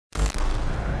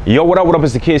Yo, what up,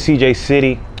 it's the kid CJ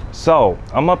City. So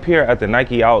I'm up here at the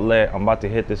Nike outlet. I'm about to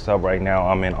hit this up right now.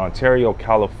 I'm in Ontario,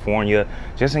 California.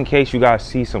 Just in case you guys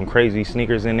see some crazy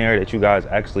sneakers in there that you guys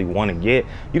actually want to get,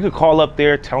 you could call up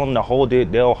there, tell them to hold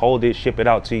it, they'll hold it, ship it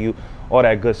out to you, all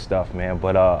that good stuff, man.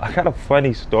 But I got a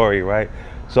funny story, right?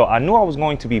 So I knew I was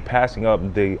going to be passing up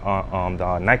the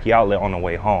Nike outlet on the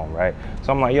way home, right?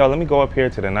 So I'm like, yo, let me go up here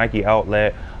to the Nike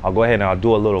outlet. I'll go ahead and I'll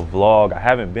do a little vlog. I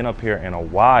haven't been up here in a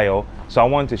while, so I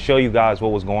wanted to show you guys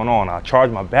what was going on. I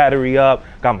charged my battery up,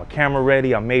 got my camera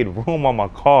ready, I made room on my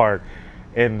card,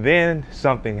 and then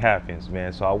something happens,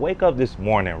 man. So I wake up this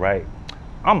morning, right?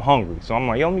 I'm hungry, so I'm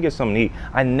like, yo, let me get something to eat.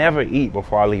 I never eat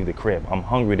before I leave the crib. I'm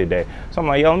hungry today. So I'm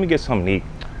like, yo, let me get something to eat.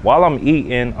 While I'm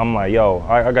eating, I'm like, yo,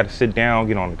 I got to sit down,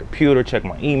 get on the computer, check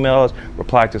my emails,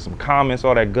 reply to some comments,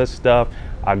 all that good stuff.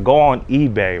 I go on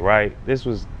eBay, right? This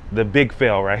was the big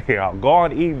fail right here. I'll go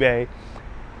on eBay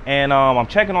and I'm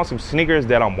checking on some sneakers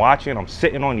that I'm watching. I'm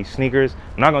sitting on these sneakers.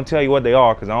 I'm not going to tell you what they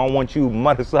are because I don't want you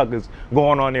mother suckers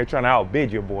going on there trying to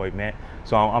outbid your boy, man.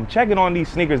 So I'm checking on these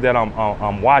sneakers that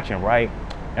I'm watching, right?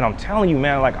 And I'm telling you,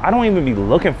 man, like, I don't even be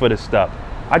looking for this stuff.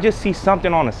 I just see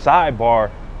something on the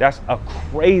sidebar that's a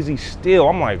crazy steal.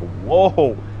 I'm like,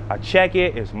 whoa. I check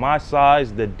it, it's my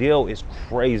size, the deal is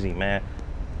crazy, man.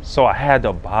 So I had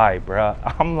to buy, bruh.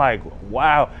 I'm like,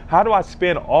 wow, how do I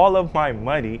spend all of my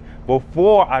money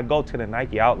before I go to the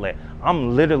Nike outlet?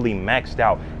 I'm literally maxed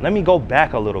out. Let me go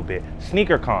back a little bit.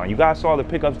 SneakerCon, you guys saw the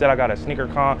pickups that I got at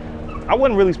SneakerCon. I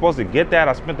wasn't really supposed to get that.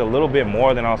 I spent a little bit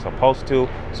more than I was supposed to.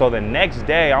 So the next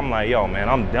day, I'm like, yo, man,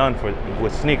 I'm done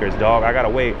with sneakers, dog. I gotta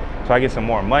wait till I get some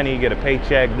more money, get a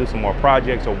paycheck, do some more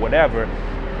projects or whatever.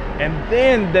 And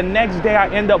then the next day, I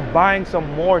end up buying some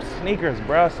more sneakers,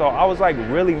 bruh. So I was like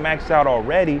really maxed out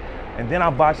already. And then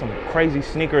I buy some crazy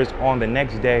sneakers on the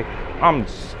next day. I'm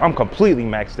completely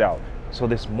maxed out. So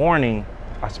this morning,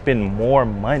 I spend more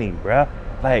money, bruh.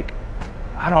 Like,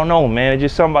 I don't know, man. It's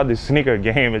just something about this sneaker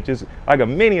game. It's just like a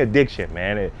mini addiction,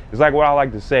 man. It's like what I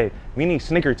like to say. We need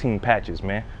sneaker team patches,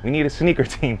 man. We need a sneaker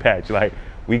team patch. Like,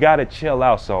 we got to chill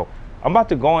out. So I'm about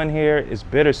to go in here. It's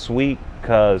bittersweet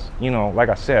because, you know, like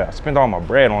I said, I spent all my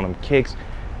bread on them kicks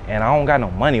and I don't got no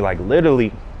money. Like,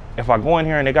 literally, if I go in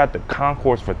here and they got the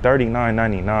Concourse for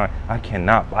 $39.99, I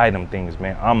cannot buy them things,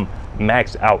 man. I'm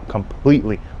maxed out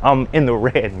completely. I'm in the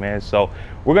red, man. So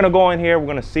we're going to go in here. We're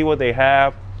going to see what they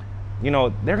have. You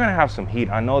know, they're gonna have some heat.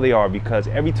 I know they are, because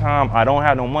every time I don't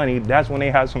have no money, that's when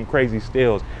they have some crazy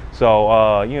steals.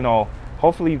 So you know,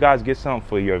 hopefully you guys get something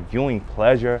for your viewing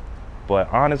pleasure. But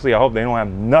honestly, I hope they don't have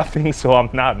nothing, so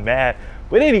I'm not mad.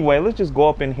 But anyway, let's just go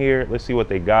up in here. Let's see what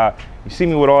they got. You see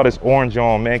me with all this orange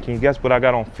on, man. Can you guess what I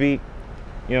got on feet?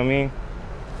 You know what I mean?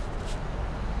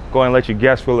 Go ahead and let you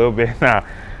guess for a little bit. Nah,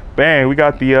 bang, we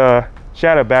got the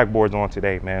shadow backboards on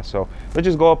today, man. So let's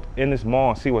just go up in this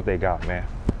mall and see what they got, man.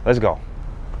 Let's go. All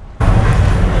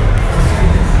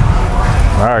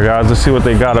right, guys, let's see what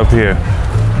they got up here.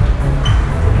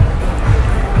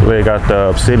 They got the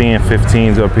Obsidian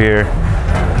 15s up here.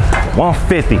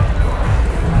 150.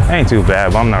 Ain't too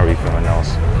bad, but I'm not really feeling those.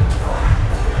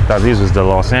 Thought these was the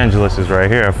Los Angeleses right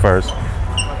here at first.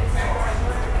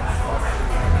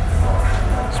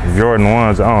 Some Jordan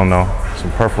 1s, I don't know. Some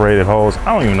perforated holes.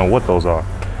 I don't even know what those are.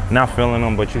 Not feeling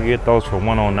them, but you can get those for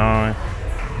 $109.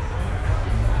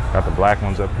 Got the black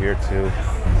ones up here too.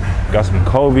 Got some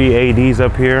Kobe ADs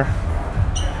up here.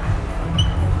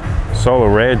 Solar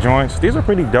red joints. These are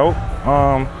pretty dope.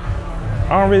 I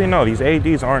don't really know. These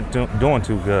ADs aren't doing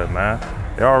too good, man.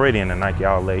 They're already in the Nike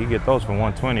outlet. You get those for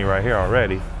 $120 right here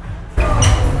already.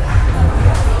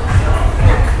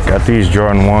 Got these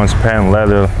Jordan 1s, patent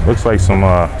leather. Looks like some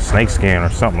snake skin or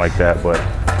something like that, but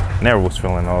never was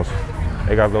feeling those.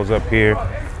 They got those up here.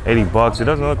 80 bucks. It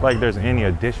doesn't look like there's any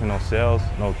additional sales,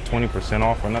 no 20%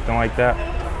 off or nothing like that.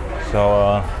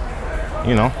 So,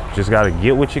 you know, just got to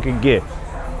get what you can get.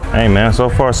 Hey, man, so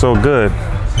far so good.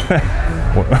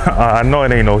 I know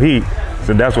it ain't no heat,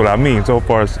 so that's what I mean. So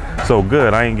far so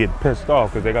good. I ain't getting pissed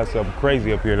off because they got something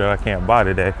crazy up here that I can't buy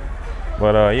today.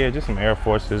 But yeah, just some Air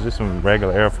Forces, just some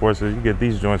regular Air Forces. You get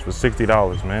these joints for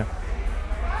 $60, man.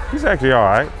 These actually all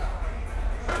right.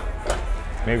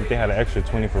 Maybe if they had an extra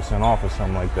 20% off or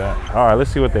something like that. All right, let's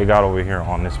see what they got over here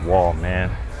on this wall, man.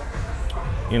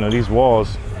 You know, these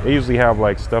walls, they usually have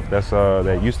like stuff that's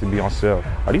that used to be on sale.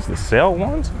 Are these the sale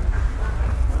ones?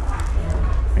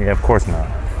 Yeah, of course not.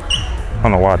 I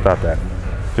don't know why I thought that.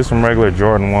 Just some regular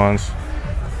Jordan 1s,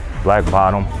 black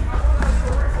bottom.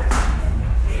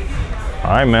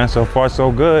 All right, man, so far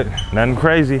so good. Nothing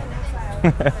crazy.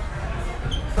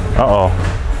 Uh-oh.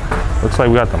 Looks like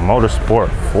we got the Motorsport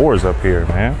 4s up here,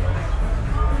 man.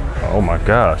 Oh my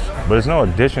gosh. But there's no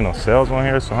additional sales on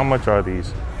here, so how much are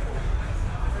these?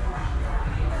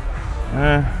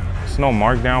 There's no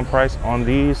markdown price on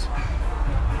these.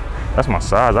 That's my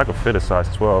size. I could fit a size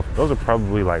 12. Those are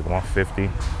probably like 150.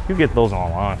 You get those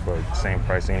online for the same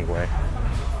price anyway.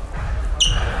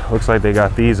 Looks like they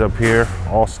got these up here,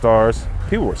 All Stars.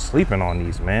 People were sleeping on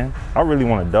these, man. I really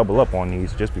want to double up on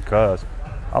these just because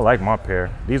I like my pair.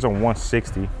 These are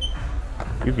 160.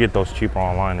 You get those cheaper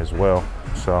online as well.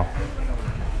 So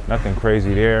nothing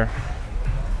crazy there.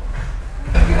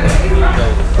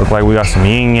 Look like we got some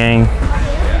yin yang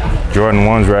Jordan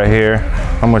 1s right here.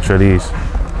 How much are these?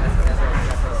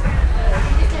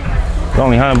 It's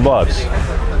only 100 bucks.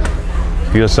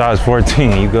 If you're a size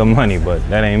 14, you good money, but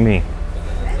that ain't me.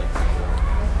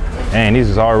 And these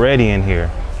is already in here.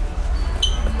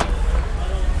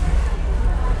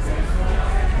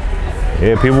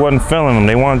 Yeah, people wasn't feeling them.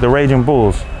 They wanted the Raging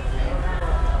Bulls.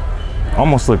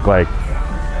 Almost look like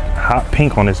hot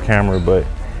pink on this camera, but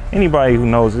anybody who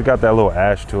knows, it got that little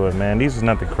ash to it, man. These is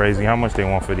nothing crazy. How much they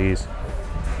want for these?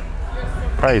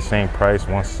 Probably the same price,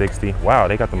 160. Wow,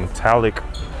 they got the metallic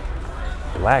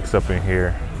blacks up in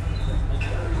here.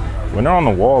 When they're on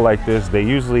the wall like this, they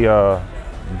usually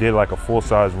did like a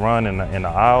full-size run in the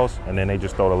aisles, and then they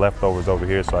just throw the leftovers over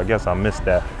here. So I guess I missed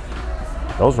that.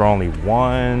 Those are only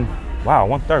wow,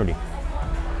 130.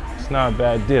 It's not a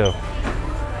bad deal.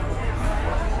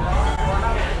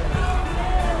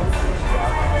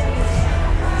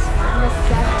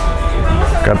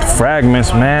 Got the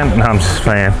fragments, man. No, I'm just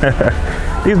playing.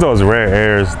 These those rare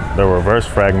airs, the reverse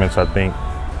fragments, I think.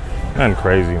 Nothing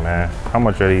crazy, man. How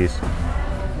much are these?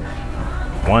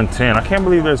 110. I can't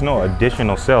believe there's no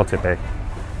additional sale today.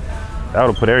 That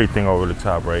would have put everything over the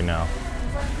top right now.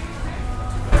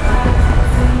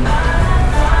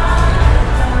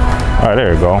 All right,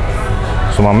 there you go.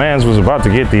 So my man's was about to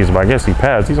get these, but I guess he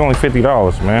passed. He's only $50,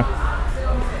 man.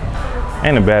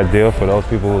 Ain't a bad deal for those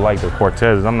people who like the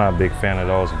Cortezes. I'm not a big fan of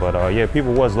those, but yeah,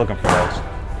 people was looking for those.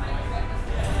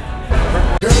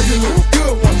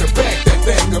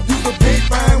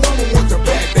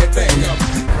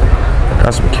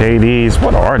 Got some KDs.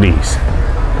 What are these?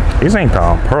 These ain't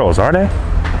the pearls, are they?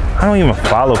 I don't even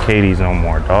follow KDs no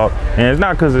more, dog. And it's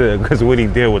not because of what he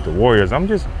did with the Warriors. I'm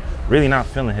just really not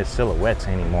feeling his silhouettes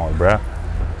anymore, bruh.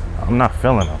 I'm not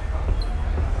feeling them.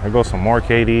 There goes some more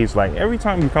KDs. Like every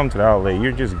time you come to the outlet,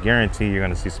 you're just guaranteed you're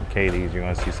gonna see some KDs, you're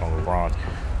gonna see some LeBrons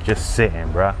just sitting,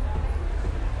 bruh.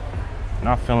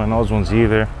 Not feeling those ones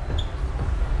either.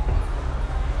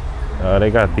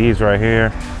 They got these right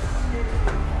here.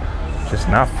 Just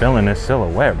not feeling this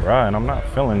silhouette, bruh. And I'm not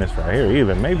feeling this right here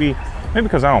either. Maybe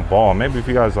because I don't ball. Maybe if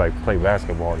you guys like play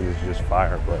basketball, these are just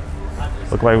fire. But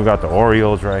look like we got the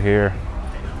Oreos right here.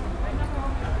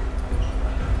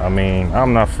 I mean,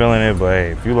 I'm not feeling it, but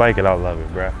hey, if you like it, I love it,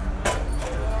 bruh.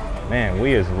 Man,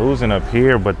 we is losing up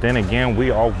here, but then again,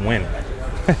 we are winning.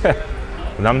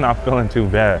 But I'm not feeling too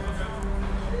bad.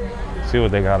 See what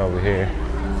they got over here.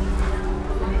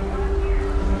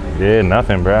 Yeah,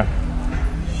 nothing, bruh.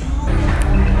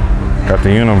 Got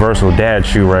the universal dad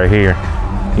shoe right here.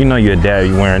 You know you're a dad,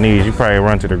 you wearing these. You probably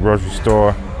run to the grocery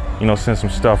store, you know, send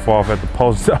some stuff off at the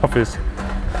post office.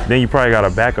 Then you probably got a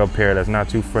backup pair that's not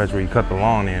too fresh where you cut the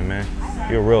lawn in, man.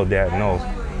 You're a real dad knows.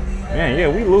 Man, yeah,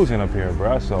 we losing up here,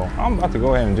 bro. So I'm about to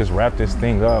go ahead and just wrap this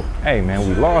thing up. Hey, man,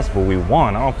 we lost, but we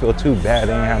won. I don't feel too bad.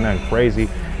 They ain't have nothing crazy.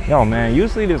 Yo, man,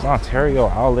 usually this Ontario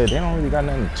outlet, they don't really got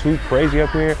nothing too crazy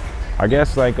up here. I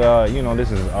guess like, you know,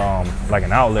 this is like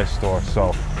an outlet store.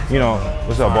 So, you know,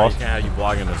 what's up, boss? You can't have you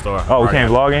vlog in the store. Oh, we can't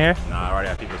vlog in here? Nah, I already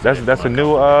have people. That's a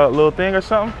new little thing or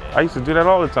something? Yeah. I used to do that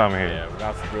all the time in here. Yeah, we're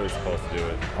not really supposed to do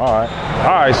it. All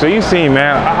right, so you see,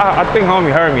 man, I think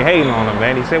homie heard me hating on him,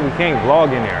 man. He said we can't vlog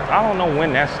in there. I don't know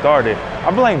when that started.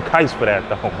 I blame Kais for that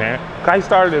though, man. Kais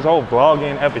started this whole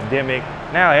vlogging epidemic.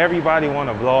 Now everybody want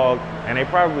to vlog, and they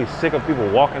probably sick of people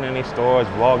walking in these stores,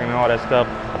 vlogging and all that stuff.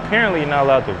 Apparently you're not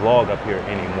allowed to vlog up here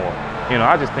anymore. You know,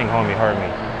 I just think homie heard me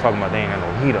talking about they ain't had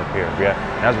no heat up here, yeah.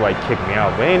 That's why he kicked me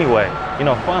out. But anyway, you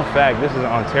know, fun fact, this is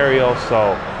Ontario,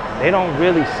 so they don't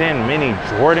really send many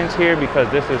Jordans here because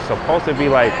this is supposed to be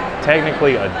like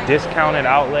technically a discounted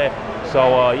outlet.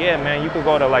 So yeah, man, you could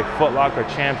go to like Foot Locker,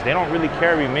 Champs. They don't really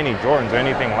carry many Jordans or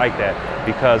anything like that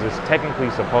because it's technically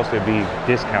supposed to be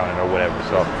discounted or whatever.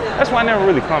 So that's why I never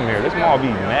really come here. This mall be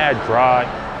mad dry.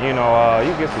 You know,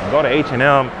 you get to go to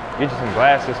H&M, get you some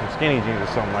glasses, some skinny jeans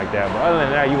or something like that. But other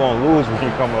than that, you're gonna lose when you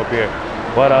come up here.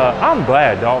 But I'm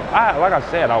glad, dog. Like I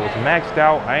said, I was maxed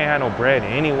out. I ain't had no bread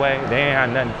anyway. They ain't had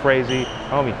nothing crazy.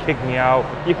 Homie kicked me out.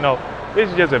 You know, this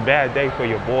is just a bad day for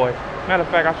your boy. Matter of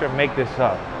fact, I should make this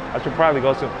up. I should probably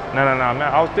go to, no, man.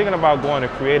 I was thinking about going to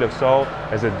Creative Soul.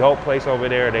 There's a dope place over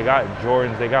there. They got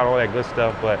Jordans, they got all that good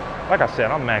stuff. But like I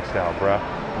said, I'm maxed out, bro.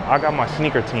 I got my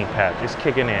sneaker team pack, it's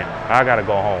kicking in. I gotta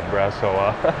go home, bro. So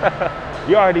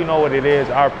you already know what it is.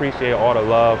 I appreciate all the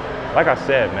love. Like I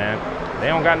said, man, they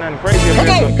don't got nothing crazy up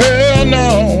here. Hell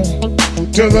no,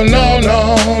 to the no,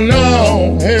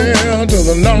 hell to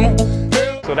the no.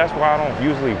 So that's why I don't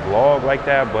usually vlog like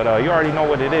that, but you already know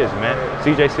what it is, man.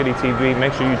 CJ City TV,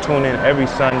 make sure you tune in every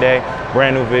Sunday.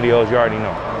 Brand new videos, you already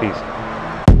know. Peace.